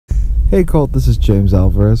Hey Colt, this is James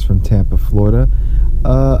Alvarez from Tampa, Florida.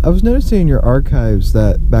 I was noticing in your archives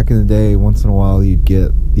that back in the day, once in a while, you'd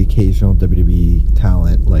get the occasional WWE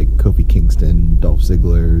talent like Kofi Kingston, Dolph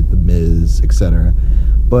Ziggler, The Miz, etc.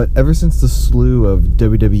 But ever since the slew of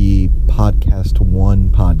WWE Podcast 1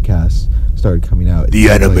 podcasts started coming out, The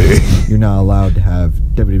enemy. Like you're not allowed to have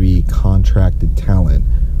WWE contracted talent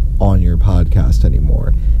on your podcast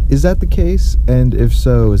anymore. Is that the case? And if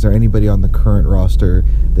so, is there anybody on the current roster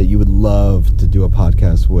that you would love to do a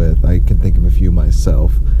podcast with? I can think of a few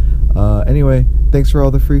myself. Anyway, thanks for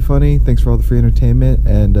all the free funny, thanks for all the free entertainment,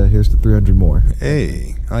 and here's to 300 more.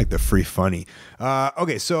 Hey, I like the free funny.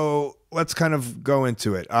 Okay, so let's kind of go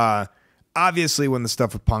into it. Obviously, when the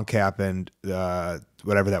stuff with Punk happened,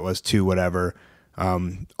 whatever that was,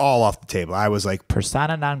 all off the table. I was like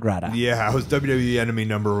persona non grata. Yeah, I was WWE enemy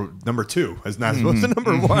number 2, as not supposed to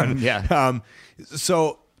number 1. Yeah.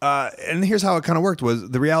 And here's how it kind of worked.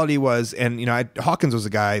 Was the reality was, and Hawkins was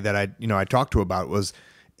a guy that I talked to about was.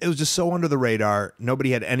 It was just so under the radar.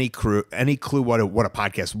 Nobody had any clue what a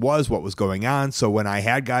podcast was, what was going on. So when I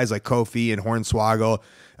had guys like Kofi and Hornswoggle,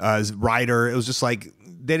 Ryder, it was just like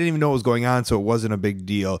they didn't even know what was going on, so it wasn't a big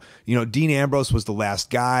deal. Dean Ambrose was the last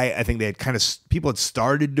guy. I think they had people had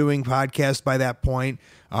started doing podcasts by that point.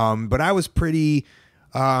 But I was pretty.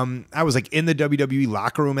 I was like in the WWE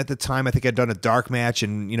locker room at the time. I think I'd done a dark match,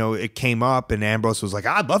 and it came up, and Ambrose was like,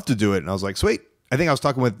 "I'd love to do it," and I was like, "Sweet." I think I was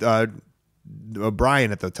talking with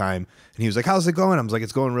Brian at the time, and he was like, "How's it going?" I was like,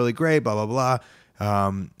 "It's going really great." Blah blah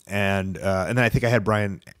blah. And then I think I had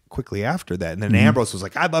Brian quickly after that, and then Ambrose was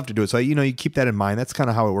like, "I'd love to do it." So you keep that in mind. That's kind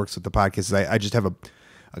of how it works with the podcast. I just have a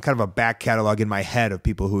kind of a back catalog in my head of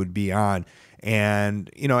people who would be on.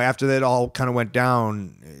 And after that all kind of went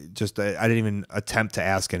down, just I didn't even attempt to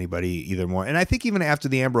ask anybody either more. And I think even after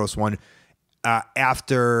the Ambrose one,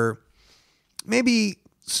 after maybe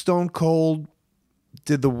Stone Cold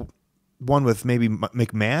did the one with maybe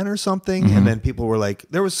McMahon or something, and then people were like,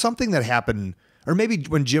 there was something that happened, or maybe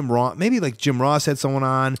when Jim Ross had someone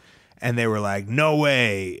on, and they were like, no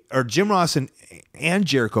way, or Jim Ross and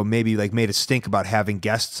Jericho maybe like made a stink about having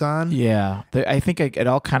guests on. Yeah, I think it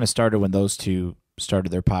all kind of started when those two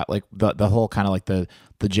started their like the whole kind of like the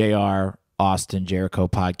JR Austin Jericho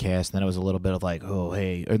podcast, and then it was a little bit of like, oh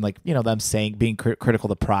hey, and like them saying being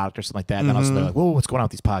critical of the product or something like that, and then also they're like, whoa, what's going on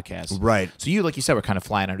with these podcasts? Right. So like you said, we're kind of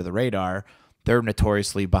flying under the radar. They're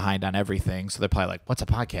notoriously behind on everything, so they're probably like, what's a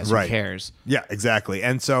podcast? Right. Who cares? Yeah, exactly.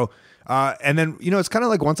 And so and then it's kind of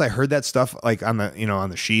like once I heard that stuff like on the on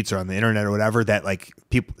the sheets or on the internet or whatever, that like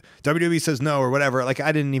people WWE says no or whatever, like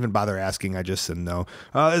I didn't even bother asking. I just said no.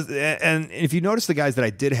 And if you notice, the guys that I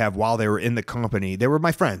did have while they were in the company, they were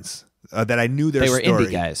my friends. That I knew their story. They were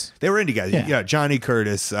indie guys. They were indie guys. Yeah. Johnny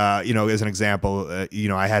Curtis, as an example,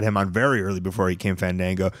 I had him on very early before he came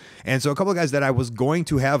Fandango. And so a couple of guys that I was going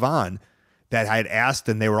to have on that I had asked,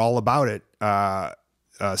 and they were all about it.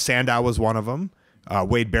 Sandow was one of them.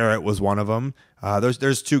 Wade Barrett was one of them.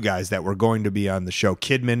 There's two guys that were going to be on the show.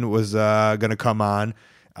 Kidman was going to come on.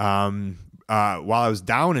 While I was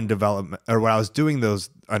down in development, or while I was doing those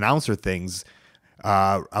announcer things,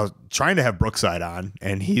 I was trying to have Brookside on,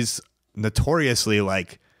 and he's notoriously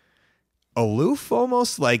like aloof,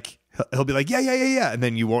 almost like he'll be like yeah, and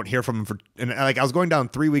then you won't hear from him and like I was going down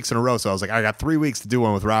 3 weeks in a row, so I was like, I got 3 weeks to do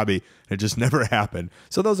one with Robbie, and it just never happened.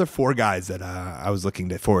 So those are 4 guys that I was looking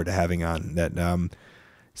forward to having on that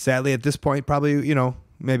sadly at this point probably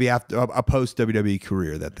maybe after a post WWE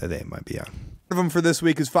career that they might be on. One of them for this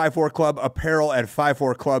week is 54 Club Apparel at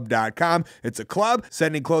 54club.com. It's a club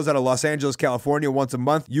sending clothes out of Los Angeles, California once a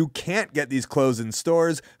month. You can't get these clothes in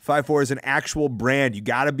stores. 54 is an actual brand. You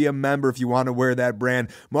got to be a member if you want to wear that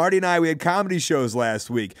brand. Marty and I, we had comedy shows last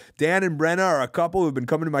week. Dan and Brenna are a couple who've been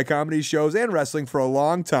coming to my comedy shows and wrestling for a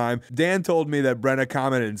long time. Dan told me that Brenna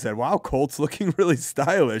commented and said, wow, Colt's looking really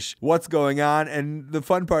stylish. What's going on? And the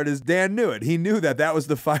fun part is Dan knew it. He knew that was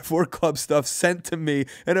the 54 Club stuff sent to me,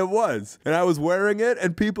 and it was. And I was wearing it,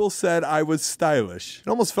 and people said I was stylish. It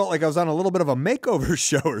almost felt like I was on a little bit of a makeover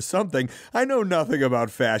show or something. I know nothing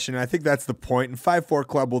about fashion, and I think that's the point, and 54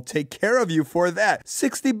 Club will take care of you for that.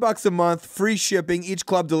 $60 a month, free shipping, each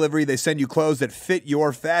club delivery. They send you clothes that fit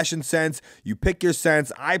your fashion sense. You pick your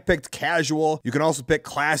sense. I picked casual. You can also pick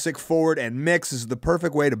classic, forward, and mix. This is the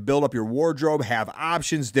perfect way to build up your wardrobe, have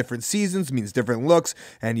options. Different seasons means different looks,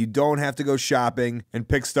 and you don't have to go shopping and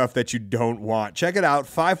pick stuff that you don't want. Check it out,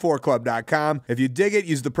 54club.com. squarespace.com. If you dig it,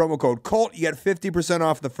 use the promo code COLT. You get 50%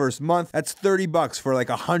 off the first month. That's $30 for like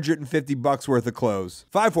 $150 worth of clothes.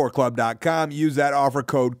 54club.com. Use that offer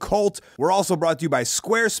code COLT. We're also brought to you by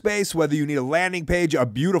Squarespace. Whether you need a landing page, a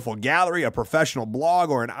beautiful gallery, a professional blog,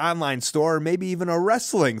 or an online store, maybe even a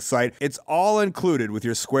wrestling site, it's all included with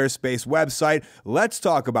your Squarespace website. Let's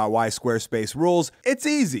talk about why Squarespace rules. It's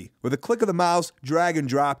easy. With a click of the mouse, drag and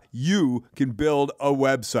drop, you can build a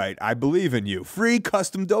website. I believe in you. Free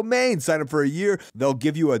custom domain. Sign up for a year. They'll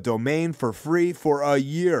give you a domain for free for a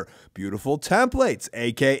year. Beautiful templates,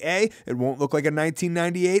 aka it won't look like a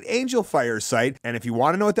 1998 Angel Fire site. And if you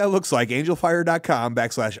want to know what that looks like,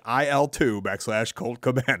 angelfire.com/IL2/Colt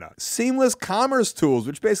Cabana. Seamless commerce tools,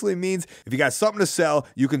 which basically means if you got something to sell,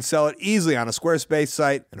 you can sell it easily on a Squarespace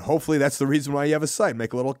site. And hopefully that's the reason why you have a site.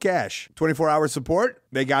 Make a little cash. 24-hour support.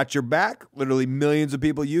 They got your back. Literally millions of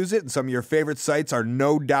people use it, and some of your favorite sites are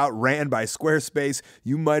no doubt ran by Squarespace.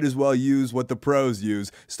 You might as well use what the pros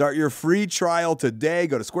use. Start your free trial today.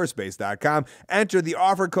 Go to squarespace.com, enter the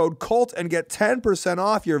offer code COLT, and get 10%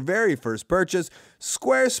 off your very first purchase.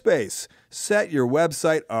 Squarespace. Set your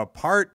website apart.